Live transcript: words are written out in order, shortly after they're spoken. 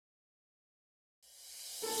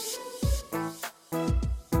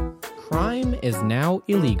crime is now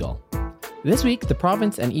illegal. This week, the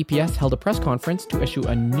province and EPS held a press conference to issue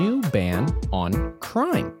a new ban on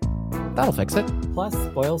crime. That'll fix it. Plus,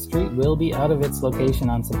 Boyle Street will be out of its location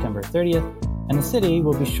on September 30th, and the city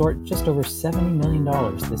will be short just over $70 million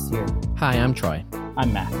this year. Hi, I'm Troy.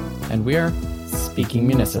 I'm Matt. And we're Speaking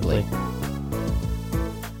Municipally.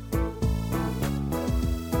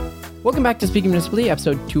 Welcome back to Speaking Municipally,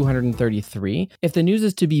 episode 233. If the news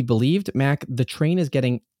is to be believed, Mac, the train is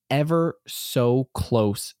getting ever so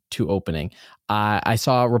close to opening. I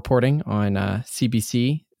saw reporting on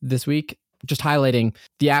CBC this week just highlighting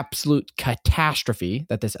the absolute catastrophe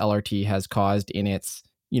that this LRT has caused in its,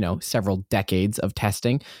 several decades of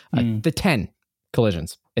testing. The 10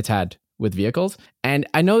 collisions it's had with vehicles. And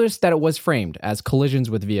I noticed that it was framed as collisions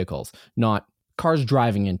with vehicles, not cars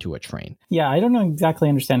driving into a train. Yeah, I don't exactly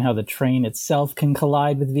understand how the train itself can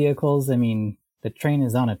collide with vehicles. I mean, the train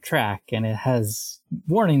is on a track and it has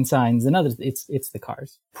warning signs and others. It's the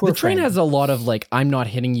cars. The train has a lot of I'm not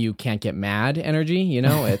hitting you, can't get mad energy,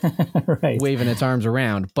 it right. Waving its arms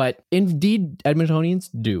around. But indeed, Edmontonians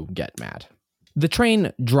do get mad. The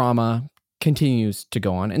train drama continues to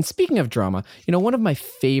go on. And speaking of drama, one of my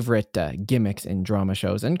favorite gimmicks in drama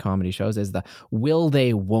shows and comedy shows is the will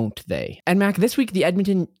they, won't they. And Mac, this week, the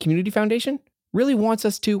Edmonton Community Foundation really wants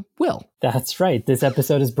us to will. That's right. This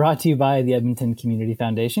episode is brought to you by the Edmonton Community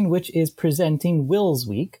Foundation, which is presenting Wills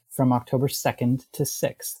Week from October 2nd to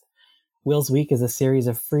 6th. Wills Week is a series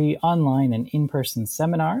of free online and in-person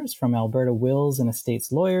seminars from Alberta wills and estates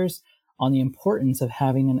lawyers on the importance of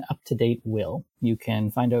having an up-to-date will. You can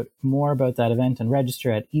find out more about that event and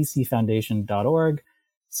register at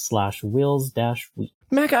ecfoundation.org/wills-week.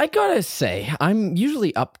 Mac, I gotta say, I'm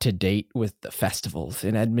usually up to date with the festivals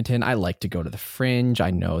in Edmonton. I like to go to the Fringe.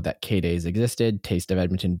 I know that K-Days existed. Taste of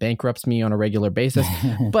Edmonton bankrupts me on a regular basis.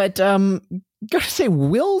 But gotta say,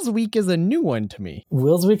 Wills Week is a new one to me.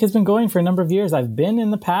 Wills Week has been going for a number of years. I've been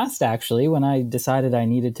in the past, actually, when I decided I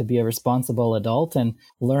needed to be a responsible adult and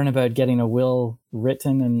learn about getting a will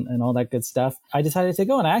written and all that good stuff. I decided to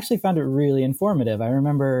go, and I actually found it really informative. I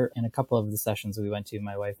remember in a couple of the sessions we went to,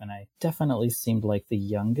 my wife and I definitely seemed like the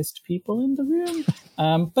youngest people in the room.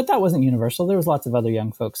 But that wasn't universal. There was lots of other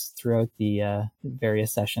young folks throughout the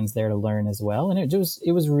various sessions there to learn as well. And it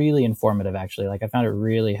was really informative, actually. I found it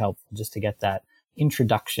really helpful just to get that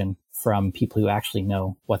introduction from people who actually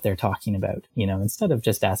know what they're talking about, instead of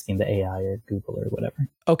just asking the AI or Google or whatever.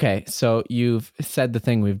 Okay, so you've said the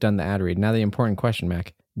thing, we've done the ad read. Now the important question,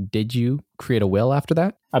 Mac. Did you create a will after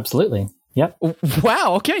that? Absolutely. Yep.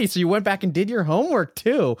 Wow. Okay. So you went back and did your homework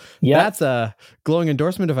too. Yeah. That's a glowing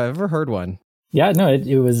endorsement if I've ever heard one. Yeah, no,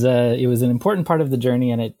 it was an important part of the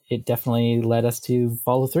journey, and it definitely led us to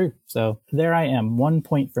follow through. So there I am, 1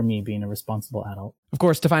 point for me being a responsible adult. Of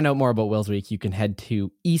course, to find out more about Wills Week, you can head to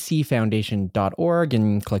ecfoundation.org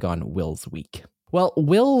and click on Wills Week. Well,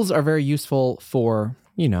 wills are very useful for,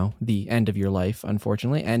 the end of your life,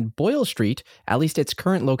 unfortunately. And Boyle Street, at least its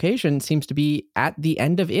current location, seems to be at the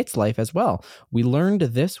end of its life as well. We learned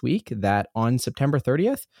this week that on September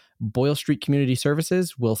 30th, Boyle Street Community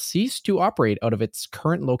Services will cease to operate out of its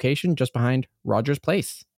current location just behind Rogers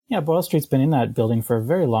Place. Yeah, Boyle Street's been in that building for a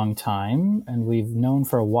very long time, and we've known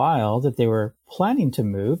for a while that they were planning to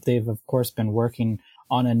move. They've, of course, been working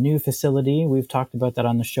on a new facility. We've talked about that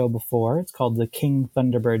on the show before. It's called the King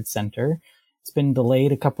Thunderbird Center. It's been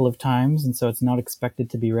delayed a couple of times, and so it's not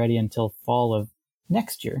expected to be ready until fall of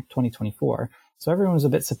next year, 2024. So everyone was a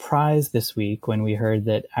bit surprised this week when we heard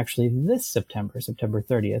that actually this September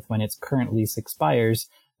 30th, when its current lease expires,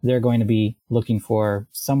 they're going to be looking for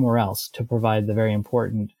somewhere else to provide the very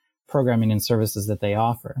important programming and services that they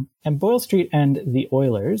offer. And Boyle Street and the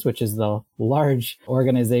Oilers, which is the large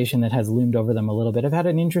organization that has loomed over them a little bit, have had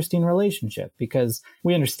an interesting relationship because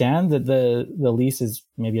we understand that the lease is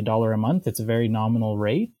maybe $1 a month. It's a very nominal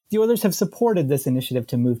rate. The Oilers have supported this initiative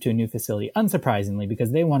to move to a new facility, unsurprisingly,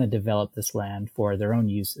 because they want to develop this land for their own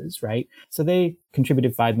uses, right? So they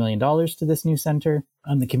contributed $5 million to this new center.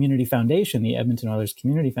 And the Community Foundation, the Edmonton Oilers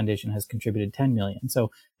Community Foundation, has contributed $10 million. So,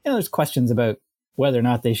 there's questions about whether or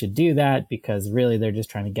not they should do that, because really they're just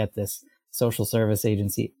trying to get this social service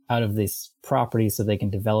agency out of this property so they can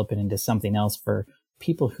develop it into something else for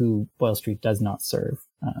people who Boyle Street does not serve.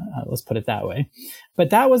 Let's put it that way. But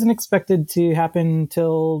that wasn't expected to happen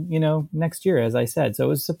till, next year, as I said. So it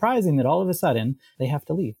was surprising that all of a sudden they have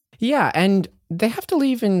to leave. Yeah, and they have to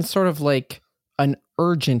leave in sort of an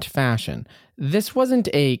urgent fashion. This wasn't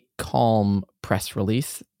a calm press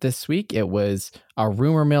release this week. It was a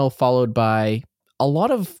rumor mill followed by a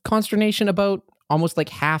lot of consternation about almost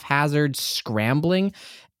haphazard scrambling.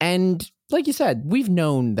 And like you said, we've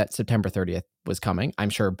known that September 30th was coming. I'm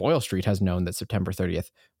sure Boyle Street has known that September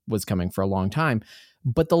 30th was coming for a long time.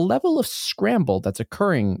 But the level of scramble that's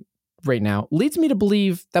occurring right now leads me to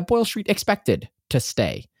believe that Boyle Street expected to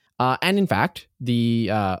stay. And in fact, the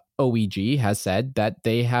OEG has said that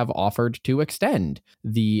they have offered to extend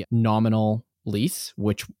the nominal lease,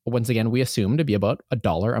 which once again we assume to be about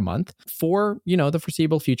 $1 a month for, the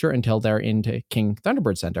foreseeable future until they're into King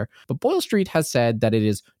Thunderbird Center. But Boyle Street has said that it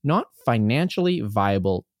is not financially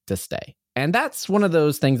viable to stay. And that's one of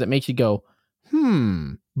those things that makes you go,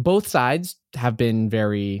 Both sides have been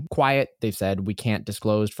very quiet. They've said we can't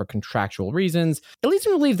disclose for contractual reasons. It leads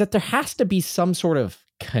me to believe that there has to be some sort of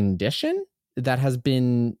condition that has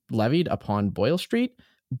been levied upon Boyle Street,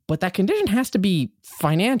 but that condition has to be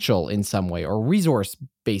financial in some way or resource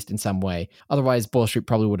based in some way. Otherwise, Boyle Street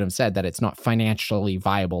probably would have said that it's not financially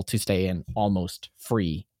viable to stay in almost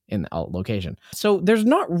free in a location. So there's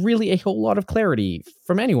not really a whole lot of clarity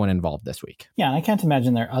from anyone involved this week. Yeah, and I can't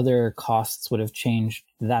imagine their other costs would have changed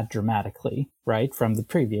that dramatically, right, from the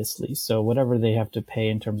previous lease. So whatever they have to pay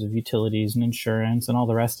in terms of utilities and insurance and all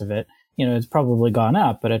the rest of it, it's probably gone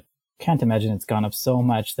up, but I can't imagine it's gone up so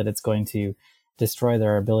much that it's going to destroy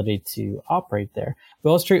their ability to operate there.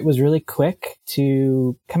 Boyle Street was really quick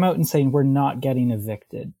to come out and saying we're not getting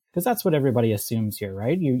evicted. Because that's what everybody assumes here,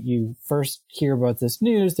 right? You first hear about this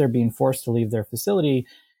news, they're being forced to leave their facility,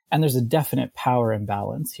 and there's a definite power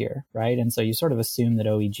imbalance here, right? And so you sort of assume that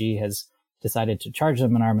OEG has decided to charge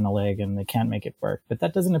them an arm and a leg and they can't make it work. But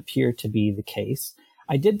that doesn't appear to be the case.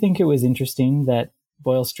 I did think it was interesting that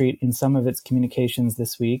Boyle Street, in some of its communications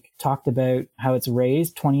this week, talked about how it's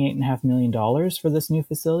raised $28.5 million for this new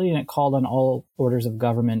facility, and it called on all orders of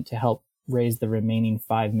government to help raise the remaining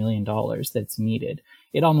 $5 million that's needed.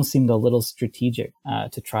 It almost seemed a little strategic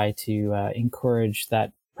to try to encourage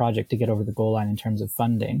that project to get over the goal line in terms of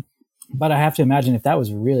funding. But I have to imagine if that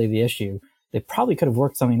was really the issue, they probably could have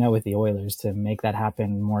worked something out with the Oilers to make that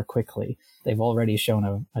happen more quickly. They've already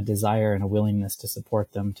shown a desire and a willingness to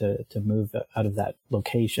support them to move out of that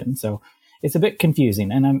location. So it's a bit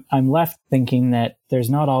confusing. And I'm left thinking that there's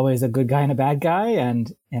not always a good guy and a bad guy.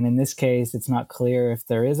 And in this case, it's not clear if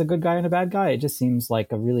there is a good guy and a bad guy. It just seems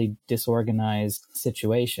like a really disorganized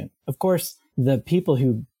situation. Of course, the people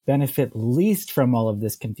who benefit least from all of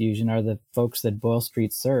this confusion are the folks that Boyle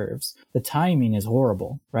Street serves. The timing is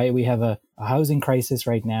horrible, right? We have a housing crisis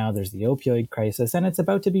right now. There's the opioid crisis, and it's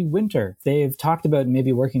about to be winter. They've talked about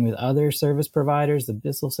maybe working with other service providers, the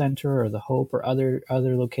Bissell Center or the Hope or other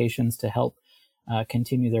locations to help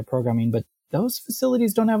continue their programming. But those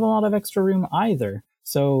facilities don't have a lot of extra room either.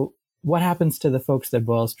 So what happens to the folks that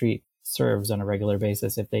Boyle Street serves on a regular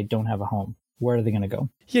basis if they don't have a home? Where are they going to go?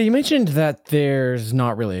 Yeah, you mentioned that there's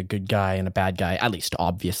not really a good guy and a bad guy, at least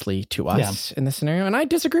obviously to us in this scenario. And I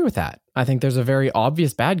disagree with that. I think there's a very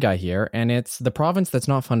obvious bad guy here, and it's the province that's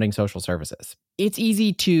not funding social services. It's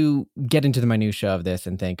easy to get into the minutia of this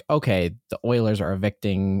and think, okay, the Oilers are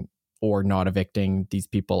evicting or not evicting these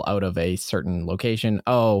people out of a certain location.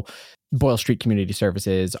 Oh, Boyle Street Community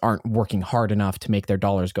Services aren't working hard enough to make their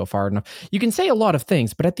dollars go far enough. You can say a lot of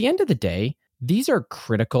things, but at the end of the day, these are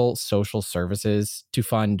critical social services to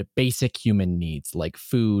fund basic human needs like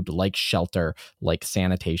food, like shelter, like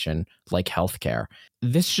sanitation, like healthcare.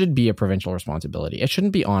 This should be a provincial responsibility. It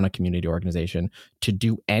shouldn't be on a community organization to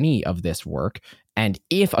do any of this work. And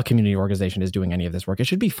if a community organization is doing any of this work, it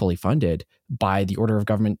should be fully funded by the order of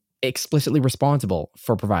government explicitly responsible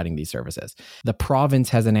for providing these services. The province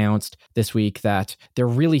has announced this week that they're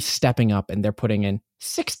really stepping up and they're putting in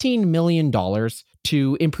 $16 million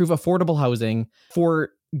to improve affordable housing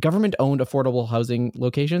for government-owned affordable housing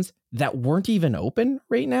locations that weren't even open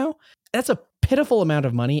right now. That's a pitiful amount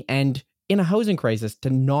of money, and in a housing crisis, to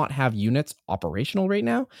not have units operational right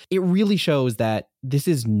now, it really shows that this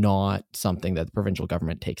is not something that the provincial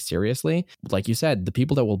government takes seriously. Like you said, the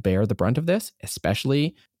people that will bear the brunt of this,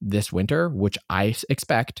 especially this winter, which I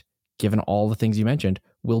expect, given all the things you mentioned,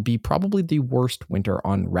 will be probably the worst winter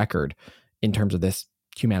on record in terms of this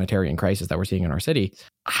humanitarian crisis that we're seeing in our city.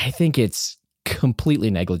 I think it's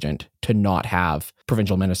completely negligent to not have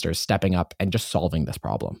provincial ministers stepping up and just solving this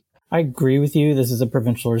problem. I agree with you. This is a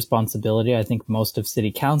provincial responsibility. I think most of City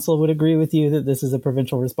Council would agree with you that this is a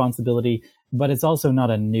provincial responsibility, but it's also not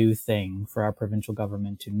a new thing for our provincial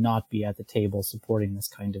government to not be at the table supporting this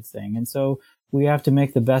kind of thing. And so we have to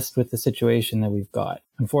make the best with the situation that we've got.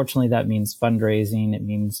 Unfortunately, that means fundraising. It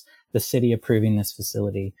means the city approving this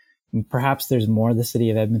facility. And perhaps there's more the city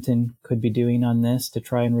of Edmonton could be doing on this to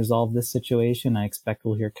try and resolve this situation. I expect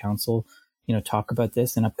we'll hear council, talk about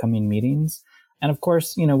this in upcoming meetings. And of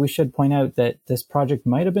course, we should point out that this project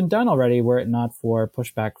might have been done already were it not for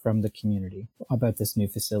pushback from the community about this new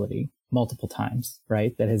facility multiple times,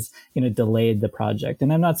 right? That has, delayed the project.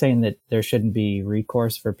 And I'm not saying that there shouldn't be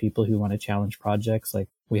recourse for people who want to challenge projects. Like,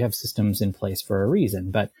 we have systems in place for a reason,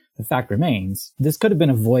 but the fact remains, this could have been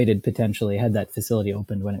avoided potentially had that facility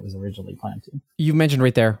opened when it was originally planned to. You mentioned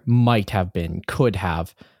right there, might have been, could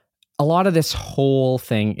have. A lot of this whole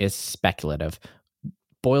thing is speculative.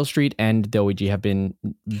 Boyle Street and the OEG have been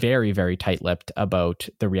very, very tight-lipped about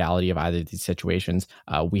the reality of either of these situations.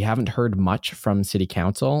 We haven't heard much from City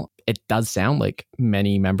Council. It does sound like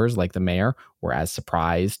many members, like the mayor, were as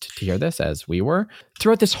surprised to hear this as we were.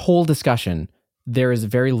 Throughout this whole discussion, there is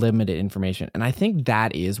very limited information. And I think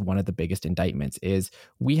that is one of the biggest indictments is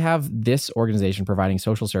we have this organization providing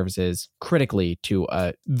social services critically to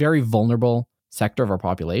a very vulnerable sector of our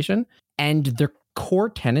population. And their core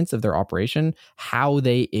tenets of their operation, how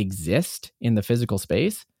they exist in the physical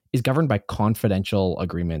space, is governed by confidential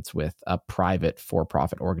agreements with a private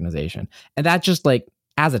for-profit organization. And that just like,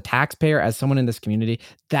 as a taxpayer, as someone in this community,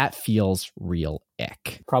 that feels real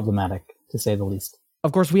ick. Problematic, to say the least.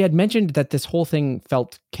 Of course, we had mentioned that this whole thing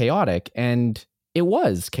felt chaotic, and it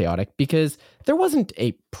was chaotic because there wasn't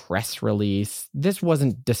a press release. This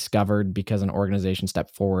wasn't discovered because an organization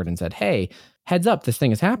stepped forward and said, hey, heads up, this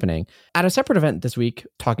thing is happening. At a separate event this week,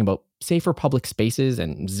 talking about safer public spaces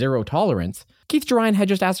and zero tolerance, Keith Gerein had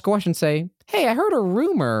just asked a question, say, hey, I heard a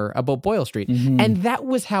rumor about Boyle Street. Mm-hmm. And that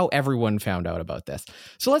was how everyone found out about this.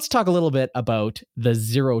 So let's talk a little bit about the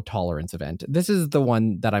zero tolerance event. This is the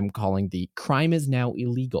one that I'm calling the Crime is Now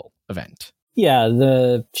Illegal event. Yeah,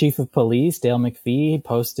 the chief of police, Dale McPhee,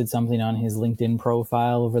 posted something on his LinkedIn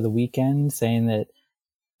profile over the weekend saying that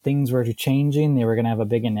things were changing. They were going to have a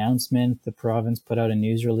big announcement. The province put out a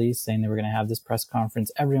news release saying they were going to have this press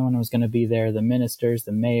conference. Everyone was going to be there, the ministers,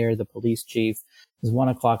 the mayor, the police chief. It was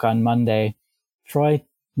 1:00 on Monday. Troy,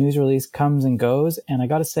 news release comes and goes. And I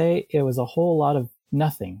got to say, it was a whole lot of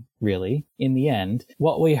nothing, really, in the end.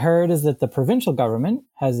 What we heard is that the provincial government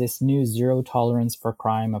has this new zero tolerance for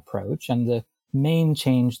crime approach. And the main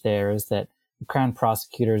change there is that Crown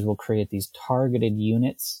prosecutors will create these targeted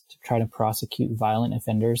units to try to prosecute violent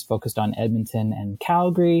offenders focused on Edmonton and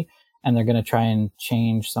Calgary. And they're going to try and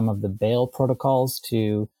change some of the bail protocols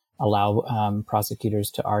to allow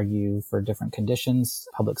prosecutors to argue for different conditions.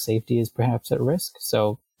 Public safety is perhaps at risk.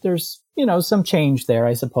 So there's, some change there,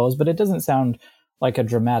 I suppose, but it doesn't sound like a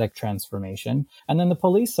dramatic transformation. And then the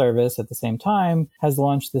police service at the same time has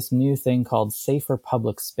launched this new thing called Safer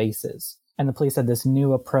Public Spaces. And the police said this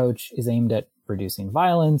new approach is aimed at reducing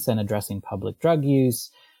violence and addressing public drug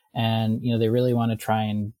use. And, they really want to try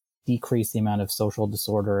and decrease the amount of social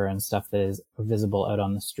disorder and stuff that is visible out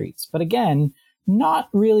on the streets. But again, not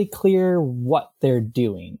really clear what they're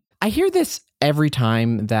doing. I hear this every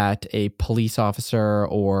time that a police officer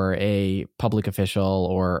or a public official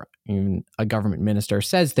or even a government minister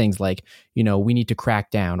says things like, we need to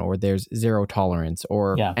crack down, or there's zero tolerance,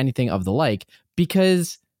 or anything of the like,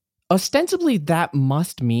 because ostensibly that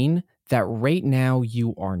must mean that right now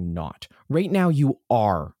you are not. Right now you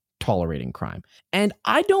are tolerating crime. And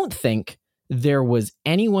I don't think there was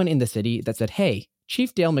anyone in the city that said, hey,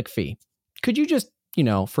 Chief Dale McPhee, could you just,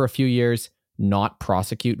 for a few years, not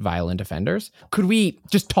prosecute violent offenders? Could we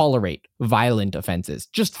just tolerate violent offenses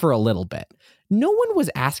just for a little bit? No one was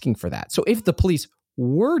asking for that. So if the police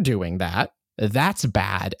were doing that, that's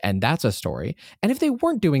bad, and that's a story. And if they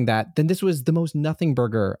weren't doing that, then this was the most nothing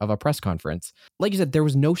burger of a press conference. Like you said, there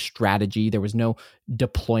was no strategy, there was no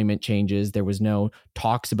deployment changes, there was no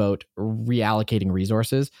talks about reallocating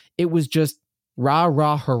resources. It was just rah,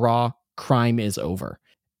 rah, hurrah, crime is over,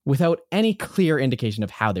 without any clear indication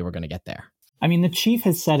of how they were going to get there. I mean, the chief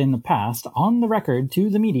has said in the past, on the record to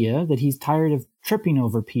the media, that he's tired of tripping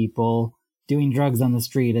over people doing drugs on the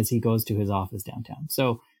street as he goes to his office downtown.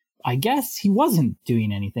 So I guess he wasn't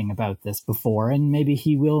doing anything about this before, and maybe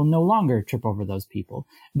he will no longer trip over those people.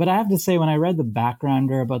 But I have to say, when I read the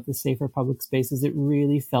backgrounder about the Safer Public Spaces, it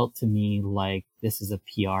really felt to me like this is a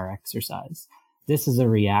PR exercise. This is a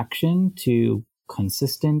reaction to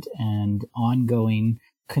consistent and ongoing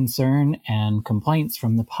concern and complaints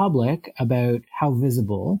from the public about how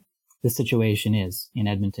visible the situation is in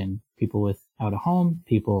Edmonton. People without a home,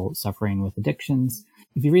 people suffering with addictions.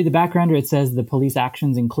 If you read the backgrounder, it says the police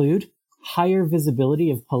actions include higher visibility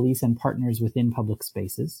of police and partners within public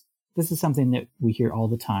spaces. This is something that we hear all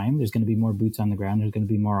the time. There's going to be more boots on the ground. There's going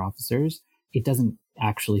to be more officers. It doesn't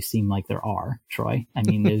actually seem like there are, Troy. I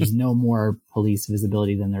mean, there's no more police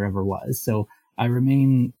visibility than there ever was. So I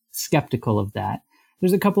remain skeptical of that.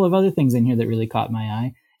 There's a couple of other things in here that really caught my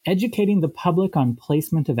eye. educating the public on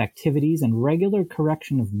placement of activities and regular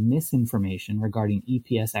correction of misinformation regarding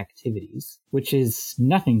EPS activities, which is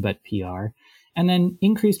nothing but PR, and then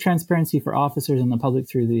increased transparency for officers and the public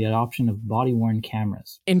through the adoption of body-worn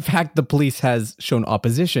cameras. In fact, the police has shown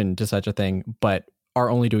opposition to such a thing, but are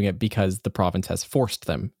only doing it because the province has forced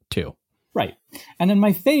them to. Right. And then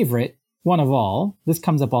my favorite one of all, this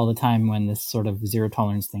comes up all the time when this sort of zero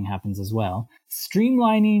tolerance thing happens as well,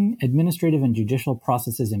 streamlining administrative and judicial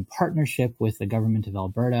processes in partnership with the government of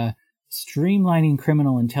Alberta, streamlining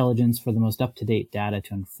criminal intelligence for the most up-to-date data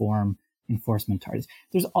to inform enforcement targets.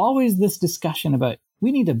 There's always this discussion about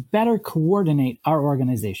we need to better coordinate our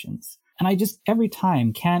organizations. And I just every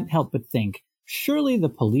time can't help but think, surely the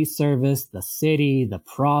police service, the city, the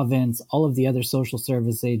province, all of the other social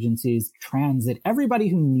service agencies, transit, everybody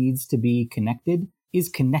who needs to be connected is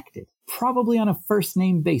connected, probably on a first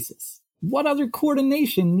name basis. What other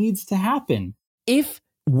coordination needs to happen? If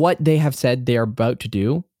what they have said they are about to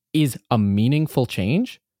do is a meaningful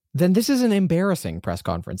change, then this is an embarrassing press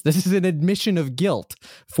conference. This is an admission of guilt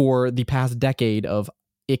for the past decade of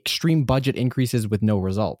extreme budget increases with no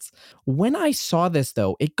results. When I saw this,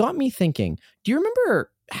 though, it got me thinking, do you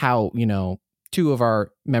remember how, two of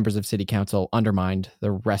our members of City Council undermined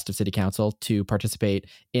the rest of City Council to participate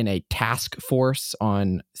in a task force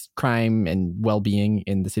on crime and well-being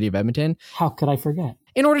in the city of Edmonton? How could I forget?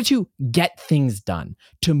 In order to get things done,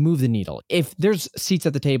 to move the needle. If there's seats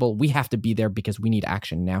at the table, we have to be there because we need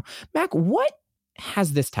action now. Mac, what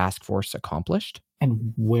has this task force accomplished?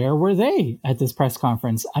 And where were they at this press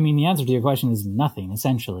conference? I mean, the answer to your question is nothing,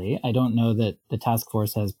 essentially. I don't know that the task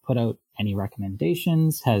force has put out any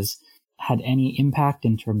recommendations, has had any impact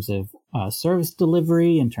in terms of service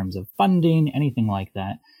delivery, in terms of funding, anything like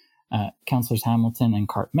that. Councillors Hamilton and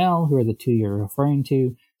Cartmel, who are the two you're referring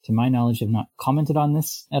to my knowledge, have not commented on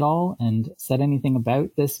this at all and said anything about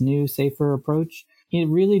this new, safer approach. It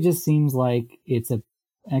really just seems like it's an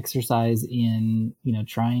exercise in,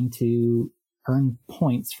 trying to earn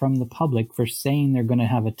points from the public for saying they're going to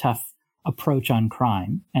have a tough approach on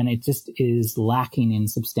crime. And it just is lacking in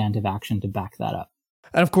substantive action to back that up.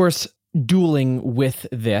 And of course, dueling with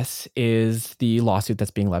this is the lawsuit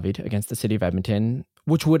that's being levied against the city of Edmonton,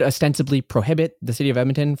 which would ostensibly prohibit the city of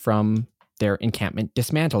Edmonton from their encampment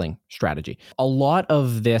dismantling strategy. A lot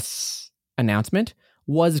of this announcement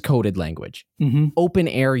was coded language. Mm-hmm. Open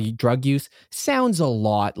air drug use sounds a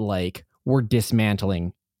lot like we're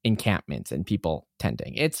dismantling encampments and people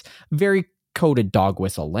tenting. It's very coded dog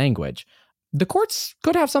whistle language. The courts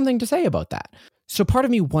could have something to say about that. So part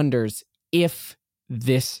of me wonders if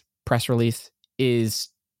this press release is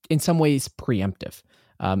in some ways preemptive,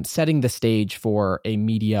 setting the stage for a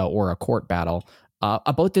media or a court battle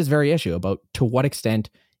about this very issue, about to what extent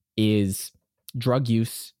is drug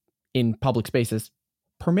use in public spaces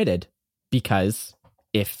permitted, because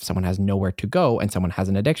if someone has nowhere to go and someone has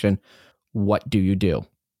an addiction, what do you do?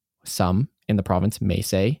 Some in the province may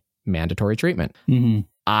say mandatory treatment. Mm-hmm.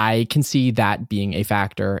 I can see that being a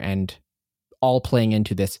factor and all playing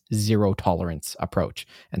into this zero tolerance approach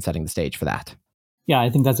and setting the stage for that. Yeah,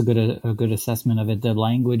 I think that's a good assessment of it. The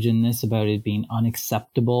language in this about it being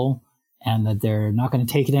unacceptable and that they're not going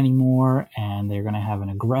to take it anymore and they're going to have an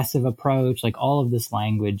aggressive approach, like all of this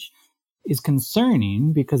language is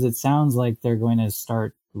concerning because it sounds like they're going to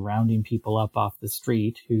start rounding people up off the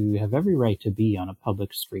street who have every right to be on a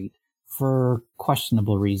public street for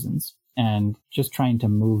questionable reasons and just trying to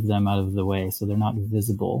move them out of the way so they're not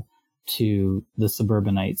visible to the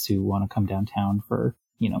suburbanites who want to come downtown for,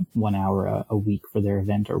 1 hour a week for their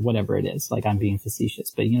event or whatever it is. Like, I'm being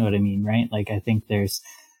facetious, but you know what I mean, right? Like, I think there's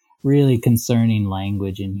really concerning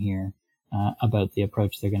language in here about the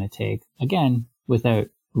approach they're going to take, again, without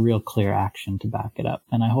real clear action to back it up.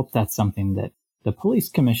 And I hope that's something that the police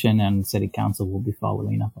commission and city council will be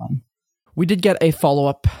following up on. We did get a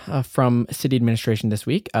follow-up from city administration this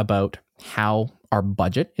week about how our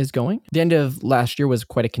budget is going. The end of last year was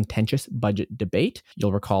quite a contentious budget debate.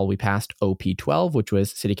 You'll recall we passed OP12, which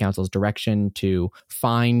was city council's direction to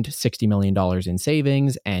find $60 million in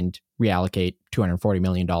savings and reallocate $240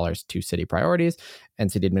 million to city priorities.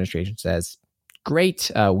 And city administration says,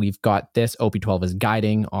 great, we've got this. OP12 is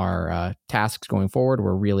guiding our tasks going forward.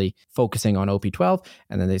 We're really focusing on OP12.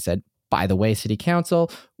 And then they said, by the way, City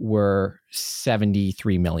Council, we're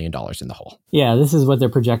 $73 million in the hole. Yeah, this is what they're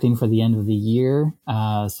projecting for the end of the year.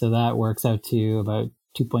 So that works out to about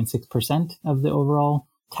 2.6% of the overall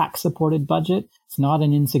tax-supported budget. It's not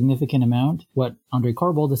an insignificant amount. What Andre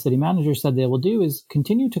Corbould, the city manager, said they will do is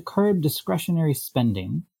continue to curb discretionary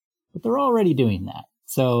spending, but they're already doing that.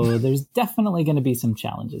 So there's definitely going to be some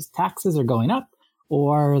challenges. Taxes are going up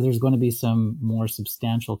or there's going to be some more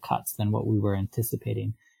substantial cuts than what we were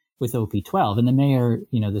anticipating with OP12. And the mayor,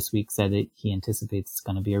 this week said that he anticipates it's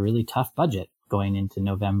going to be a really tough budget going into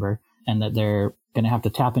November and that they're going to have to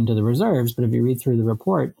tap into the reserves. But if you read through the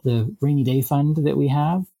report, the rainy day fund that we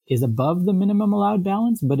have is above the minimum allowed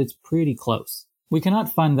balance, but it's pretty close. We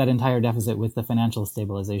cannot fund that entire deficit with the financial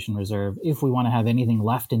stabilization reserve if we want to have anything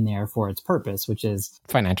left in there for its purpose, which is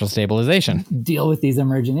financial stabilization, deal with these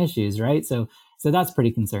emergent issues, right? So that's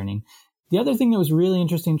pretty concerning. The other thing that was really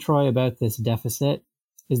interesting, Troy, about this deficit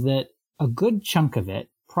is that a good chunk of it,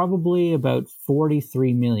 probably about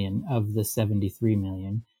 43 million of the 73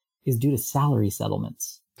 million, is due to salary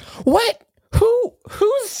settlements. What?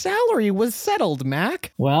 Whose salary was settled,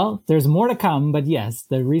 Mac? Well, there's more to come, but yes,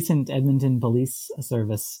 the recent Edmonton Police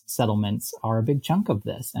Service settlements are a big chunk of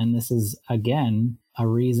this. And this is, again, a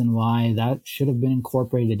reason why that should have been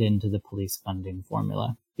incorporated into the police funding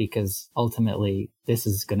formula, because ultimately this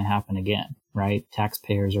is going to happen again, right?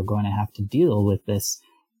 Taxpayers are going to have to deal with this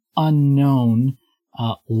unknown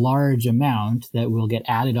large amount that will get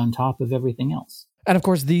added on top of everything else. And of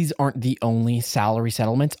course, these aren't the only salary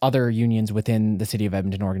settlements. Other unions within the City of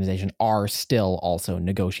Edmonton organization are still also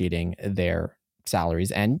negotiating their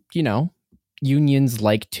salaries. And, unions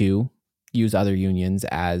like to use other unions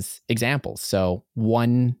as examples. So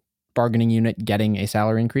one bargaining unit getting a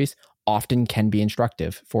salary increase often can be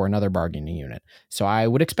instructive for another bargaining unit. So I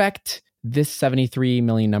would expect this 73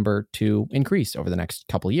 million number to increase over the next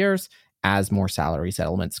couple of years as more salary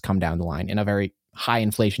settlements come down the line in a very high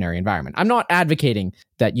inflationary environment. I'm not advocating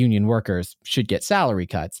that union workers should get salary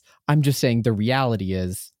cuts. I'm just saying the reality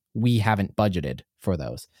is we haven't budgeted for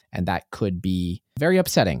those. And that could be very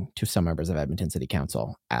upsetting to some members of Edmonton City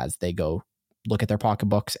Council as they go look at their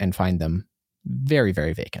pocketbooks and find them very,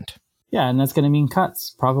 very vacant. Yeah, and that's going to mean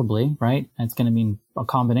cuts, probably, right? It's going to mean a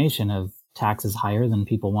combination of taxes higher than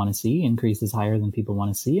people want to see, increases higher than people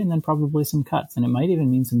want to see, and then probably some cuts. And it might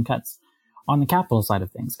even mean some cuts on the capital side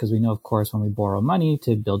of things, because we know, of course, when we borrow money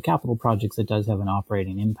to build capital projects, it does have an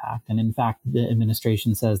operating impact. And in fact, the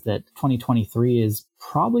administration says that 2023 is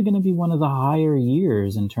probably going to be one of the higher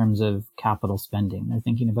years in terms of capital spending. They're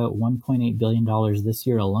thinking about $1.8 billion this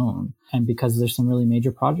year alone. And because there's some really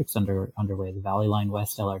major projects underway, the Valley Line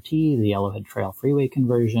West LRT, the Yellowhead Trail Freeway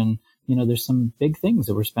conversion, there's some big things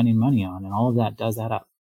that we're spending money on, and all of that does add up.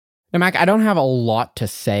 Now, Mac, I don't have a lot to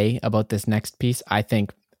say about this next piece. I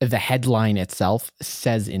think the headline itself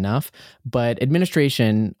says enough, but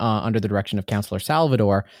administration under the direction of Councillor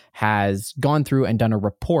Salvador has gone through and done a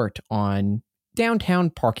report on downtown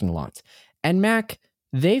parking lots. And Mac,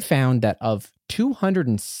 they found that of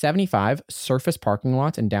 275 surface parking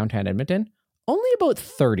lots in downtown Edmonton, only about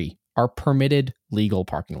 30 are permitted legal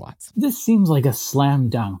parking lots. This seems like a slam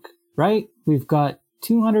dunk, right? We've got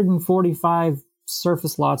 245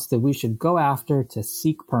 surface lots that we should go after to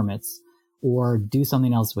seek permits or do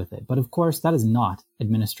something else with it. But of course, that is not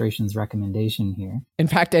administration's recommendation here. In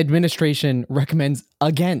fact, administration recommends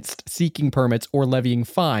against seeking permits or levying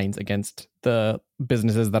fines against the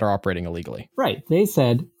businesses that are operating illegally. Right. They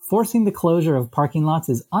said forcing the closure of parking lots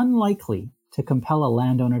is unlikely to compel a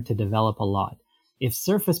landowner to develop a lot. If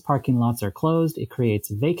surface parking lots are closed, it creates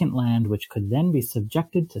vacant land, which could then be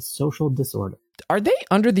subjected to social disorder. Are they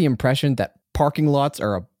under the impression that parking lots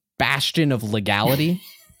are a bastion of legality?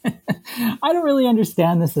 I don't really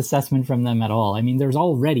understand this assessment from them at all. I mean, there's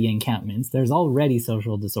already encampments. There's already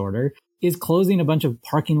social disorder. Is closing a bunch of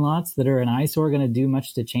parking lots that are an eyesore going to do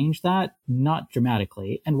much to change that? Not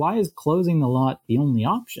dramatically. And why is closing the lot the only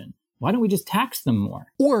option? Why don't we just tax them more?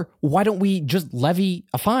 Or why don't we just levy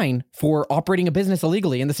a fine for operating a business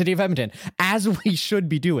illegally in the city of Edmonton, as we should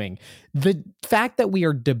be doing? The fact that we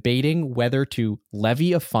are debating whether to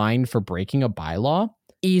levy a fine for breaking a bylaw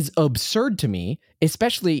is absurd to me,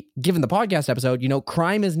 especially given the podcast episode,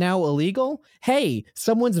 crime is now illegal. Hey,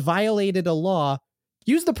 someone's violated a law.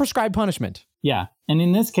 Use the prescribed punishment. Yeah. And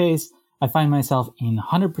in this case, I find myself in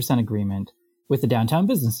 100% agreement with the Downtown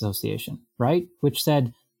Business Association, right? Which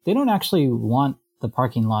said they don't actually want the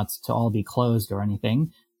parking lots to all be closed or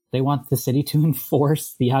anything. They want the city to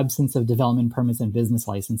enforce the absence of development permits and business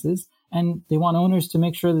licenses. And they want owners to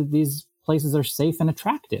make sure that these places are safe and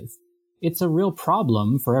attractive. It's a real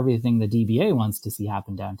problem for everything the DBA wants to see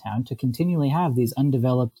happen downtown to continually have these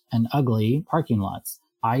undeveloped and ugly parking lots.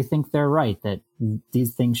 I think they're right that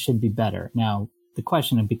these things should be better. Now, the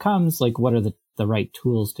question becomes, what are the right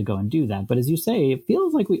tools to go and do that? But as you say, it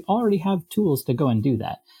feels like we already have tools to go and do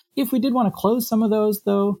that. If we did want to close some of those,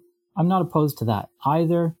 though, I'm not opposed to that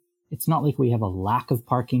either. It's not like we have a lack of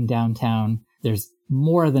parking downtown. There's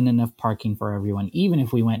more than enough parking for everyone, even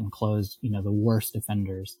if we went and closed, the worst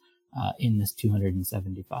offenders in this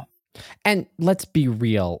 275. And let's be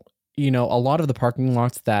real. A lot of the parking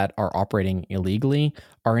lots that are operating illegally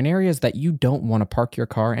are in areas that you don't want to park your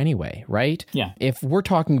car anyway, right? Yeah. If we're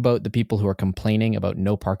talking about the people who are complaining about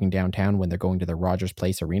no parking downtown when they're going to the Rogers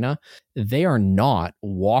Place Arena, they are not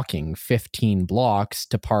walking 15 blocks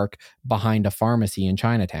to park behind a pharmacy in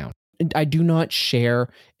Chinatown. I do not share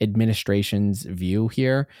administration's view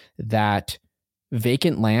here that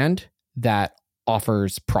vacant land that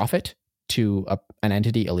offers profit to an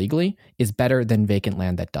entity illegally is better than vacant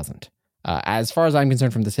land that doesn't. As far as I'm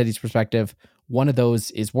concerned, from the city's perspective, one of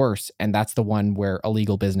those is worse, and that's the one where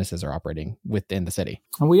illegal businesses are operating within the city.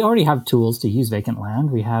 And we already have tools to use vacant land.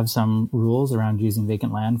 We have some rules around using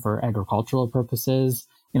vacant land for agricultural purposes.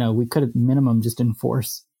 We could at minimum just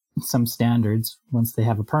enforce some standards once they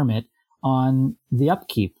have a permit on the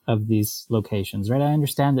upkeep of these locations, right? I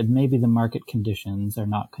understand that maybe the market conditions are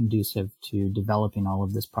not conducive to developing all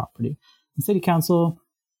of this property. And City Council,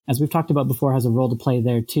 as we've talked about before, has a role to play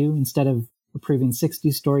there too. Instead of approving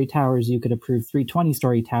 60-story towers, you could approve 3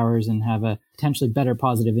 20-story towers and have a potentially better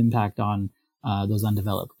positive impact on those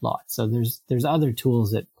undeveloped lots. So there's other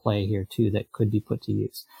tools at play here too that could be put to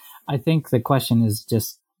use. I think the question is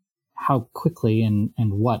just how quickly and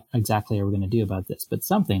what exactly are we going to do about this? But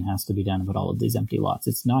something has to be done about all of these empty lots.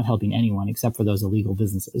 It's not helping anyone except for those illegal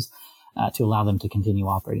businesses to allow them to continue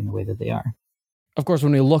operating the way that they are. Of course,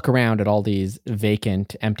 when we look around at all these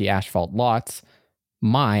vacant, empty asphalt lots,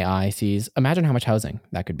 my eye sees, imagine how much housing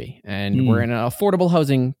that could be. And we're in an affordable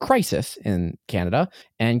housing crisis in Canada.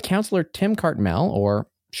 And Councillor Tim Cartmel, or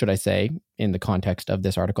should I say, in the context of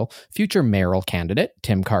this article, future mayoral candidate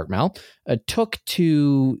Tim Cartmel, took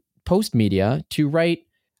to Postmedia to write,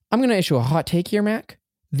 I'm going to issue a hot take here, Mac.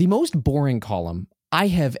 The most boring column I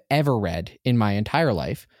have ever read in my entire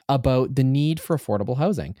life about the need for affordable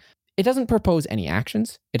housing. It doesn't propose any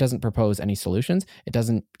actions. It doesn't propose any solutions. It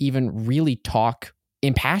doesn't even really talk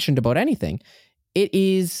impassioned about anything. It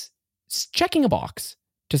is checking a box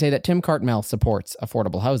to say that Tim Cartmel supports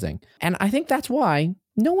affordable housing. And I think that's why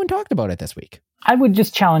no one talked about it this week. I would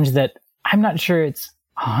just challenge that I'm not sure it's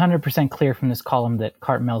 100% clear from this column that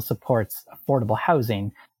Cartmel supports affordable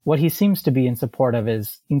housing. What he seems to be in support of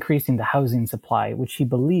is increasing the housing supply, which he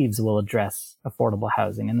believes will address affordable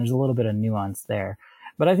housing. And there's a little bit of nuance there.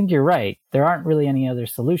 But I think you're right. There aren't really any other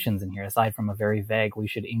solutions in here, aside from a very vague, we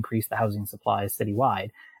should increase the housing supply citywide.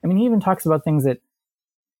 I mean, he even talks about things that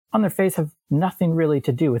on their face have nothing really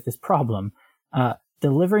to do with this problem.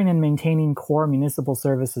 Delivering and maintaining core municipal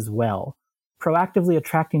services well, proactively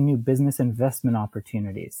attracting new business investment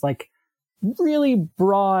opportunities, like really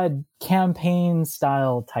broad campaign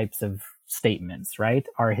style types of statements, right,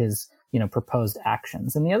 are his, proposed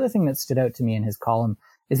actions. And the other thing that stood out to me in his column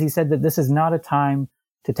is he said that this is not a time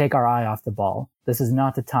to take our eye off the ball. This is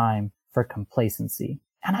not the time for complacency.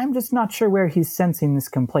 And I'm just not sure where he's sensing this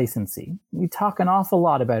complacency. We talk an awful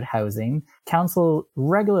lot about housing. Council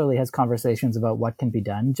regularly has conversations about what can be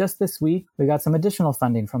done. Just this week, we got some additional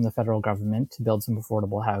funding from the federal government to build some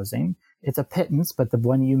affordable housing. It's a pittance, but the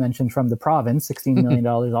one you mentioned from the province, $16 million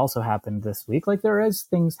also happened this week. Like, there is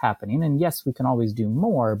things happening. And yes, we can always do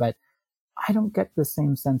more, but I don't get the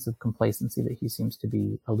same sense of complacency that he seems to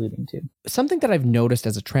be alluding to. Something that I've noticed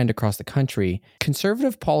as a trend across the country,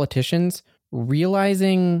 conservative politicians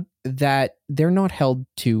realizing that they're not held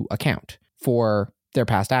to account for their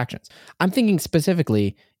past actions. I'm thinking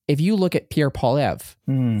specifically, if you look at Pierre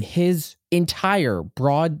Poilievre, his entire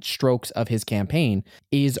broad strokes of his campaign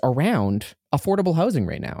is around affordable housing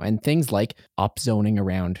right now and things like upzoning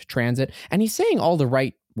around transit. And he's saying all the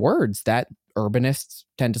right words that urbanists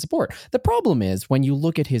tend to support. The problem is when you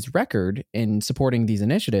look at his record in supporting these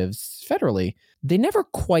initiatives federally, they never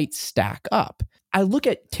quite stack up. I look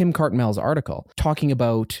at Tim Cartmel's article talking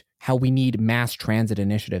about how we need mass transit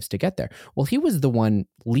initiatives to get there. Well, he was the one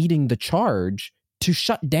leading the charge to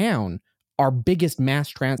shut down our biggest mass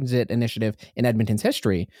transit initiative in Edmonton's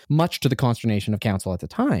history, much to the consternation of council at the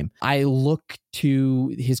time. I look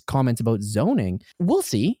to his comments about zoning. We'll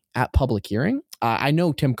see at public hearing. I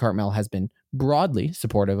know Tim Cartmel has been broadly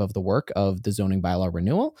supportive of the work of the zoning bylaw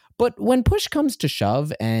renewal, but when push comes to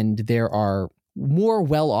shove and there are more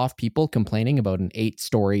well-off people complaining about an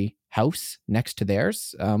 8-story house next to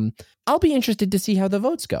theirs, I'll be interested to see how the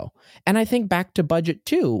votes go. And I think back to budget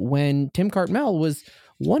too, when Tim Cartmel was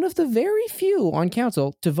one of the very few on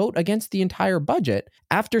council to vote against the entire budget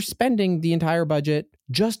after spending the entire budget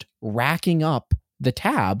just racking up the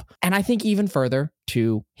tab. And I think even further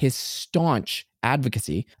to his staunch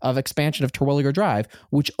advocacy of expansion of Terwilliger Drive,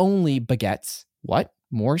 which only begets what?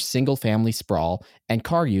 more single-family sprawl, and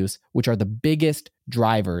car use, which are the biggest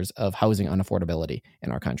drivers of housing unaffordability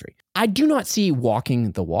in our country. I do not see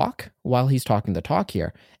walking the walk while he's talking the talk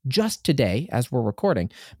here. Just today, as we're recording,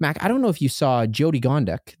 Mac, I don't know if you saw Jyoti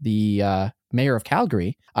Gondek, the mayor of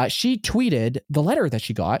Calgary, she tweeted the letter that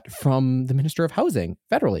she got from the Minister of Housing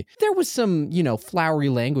federally. There was some, flowery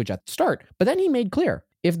language at the start, but then he made clear,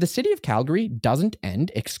 if the city of Calgary doesn't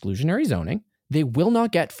end exclusionary zoning, they will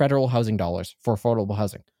not get federal housing dollars for affordable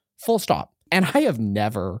housing. Full stop. And I have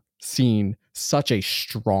never seen such a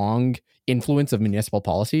strong influence of municipal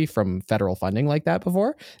policy from federal funding like that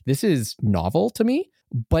before. This is novel to me,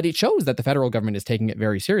 but it shows that the federal government is taking it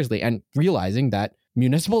very seriously and realizing that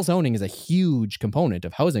municipal zoning is a huge component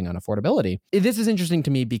of housing unaffordability. This is interesting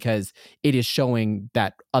to me because it is showing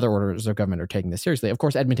that other orders of government are taking this seriously. Of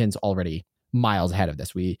course, Edmonton's already miles ahead of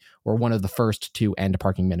this. We were one of the first to end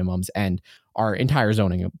parking minimums, and our entire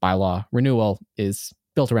zoning bylaw renewal is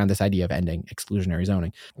built around this idea of ending exclusionary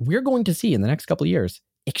zoning. We're going to see in the next couple of years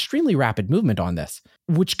extremely rapid movement on this,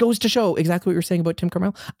 which goes to show exactly what you're saying about Tim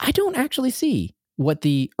Carmel. I don't actually see what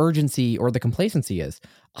the urgency or the complacency is.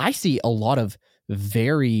 I see a lot of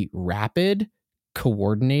very rapid,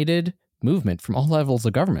 coordinated movement from all levels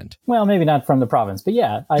of government. Well, maybe not from the province, but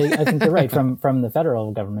yeah, I think you're right, from the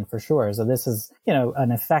federal government for sure. So this is,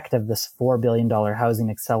 an effect of this $4 billion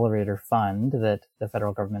housing accelerator fund that the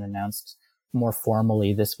federal government announced more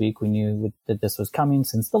formally this week. We knew that this was coming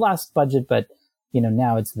since the last budget, but,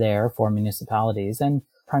 now it's there for municipalities. And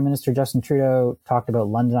Prime Minister Justin Trudeau talked about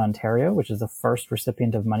London, Ontario, which is the first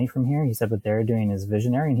recipient of money from here. He said what they're doing is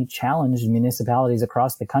visionary, and he challenged municipalities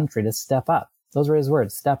across the country to step up. Those were his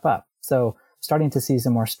words, step up. So starting to see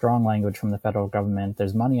some more strong language from the federal government.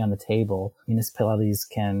 There's money on the table. Municipalities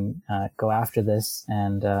can go after this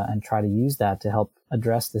and try to use that to help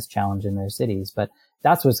address this challenge in their cities. But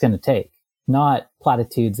that's what it's going to take, not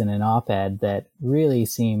platitudes in an op-ed that really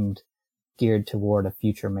seemed geared toward a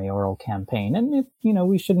future mayoral campaign. And,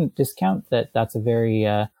 we shouldn't discount that that's a very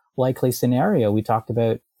likely scenario. We talked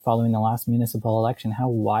about following the last municipal election, how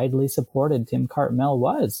widely supported Tim Cartmel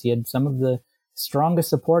was. He had some of the strongest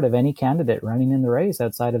support of any candidate running in the race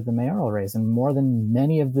outside of the mayoral race, and more than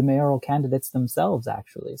many of the mayoral candidates themselves,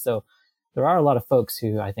 actually. So there are a lot of folks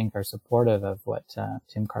who I think are supportive of what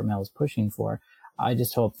Tim Cartmel is pushing for. I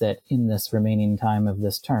just hope that in this remaining time of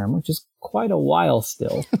this term, which is quite a while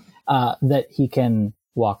still, that he can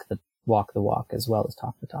walk the walk as well as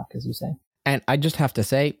talk the talk, as you say. And I just have to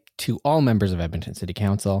say to all members of Edmonton City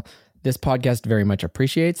Council, this podcast very much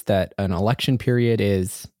appreciates that an election period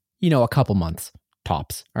is, a couple months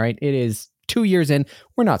tops. All right. It is 2 years in.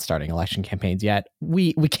 We're not starting election campaigns yet.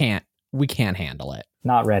 We can't handle it.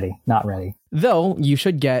 Not ready. Though you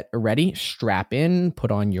should get ready, strap in,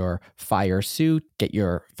 put on your fire suit, get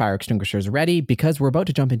your fire extinguishers ready, because we're about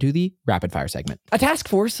to jump into the rapid fire segment. A task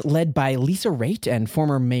force led by Lisa Raitt and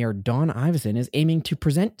former Mayor Don Iveson is aiming to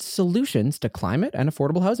present solutions to climate and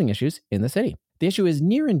affordable housing issues in the city. The issue is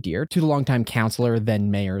near and dear to the longtime councillor, then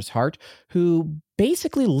mayor's heart, who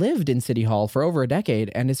basically lived in City Hall for over a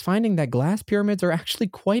decade and is finding that glass pyramids are actually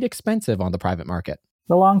quite expensive on the private market.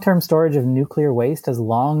 The long-term storage of nuclear waste has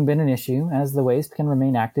long been an issue, as the waste can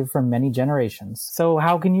remain active for many generations. So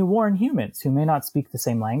how can you warn humans who may not speak the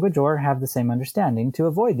same language or have the same understanding to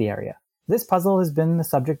avoid the area? This puzzle has been the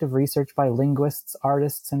subject of research by linguists,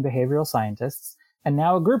 artists, and behavioral scientists, and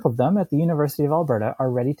now a group of them at the University of Alberta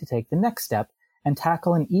are ready to take the next step and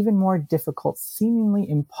tackle an even more difficult, seemingly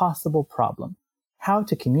impossible problem: how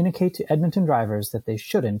to communicate to Edmonton drivers that they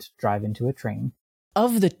shouldn't drive into a train.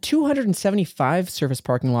 Of the 275 surface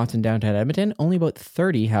parking lots in downtown Edmonton, only about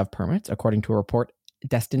 30 have permits, according to a report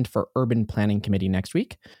destined for Urban Planning Committee next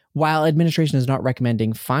week. While administration is not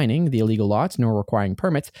recommending fining the illegal lots nor requiring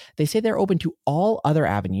permits, they say they're open to all other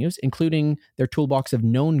avenues, including their toolbox of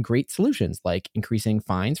known great solutions, like increasing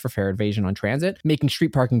fines for fare evasion on transit, making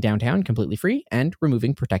street parking downtown completely free, and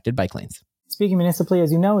removing protected bike lanes. Speaking Municipally,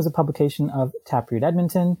 as you know, is a publication of Taproot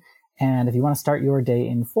Edmonton. And if you want to start your day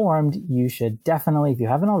informed, you should definitely, if you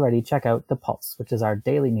haven't already, check out The Pulse, which is our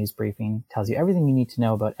daily news briefing. It tells you everything you need to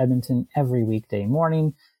know about Edmonton every weekday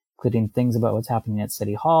morning, including things about what's happening at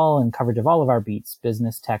City Hall and coverage of all of our beats,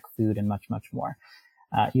 business, tech, food, and much, much more.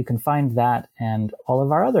 You can find that and all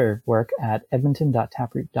of our other work at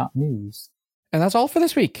edmonton.taproot.news. And that's all for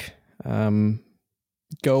this week.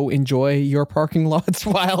 Go enjoy your parking lots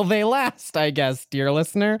while they last, I guess, dear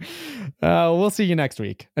listener. We'll see you next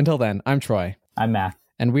week. Until then, I'm Troy. I'm Matt.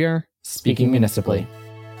 And we are Speaking Municipally.